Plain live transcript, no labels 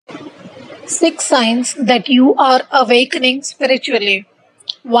Six signs that you are awakening spiritually.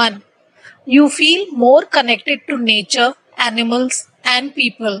 1. You feel more connected to nature, animals, and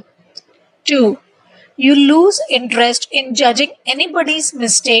people. 2. You lose interest in judging anybody's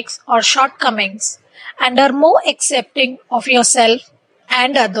mistakes or shortcomings and are more accepting of yourself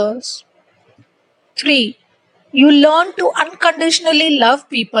and others. 3. You learn to unconditionally love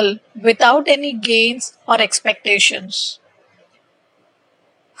people without any gains or expectations.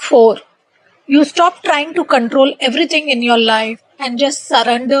 4. You stop trying to control everything in your life and just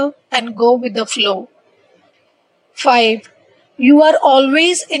surrender and go with the flow. 5. You are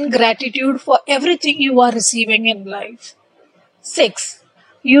always in gratitude for everything you are receiving in life. 6.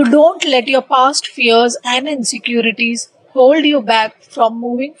 You don't let your past fears and insecurities hold you back from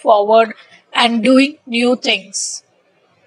moving forward and doing new things.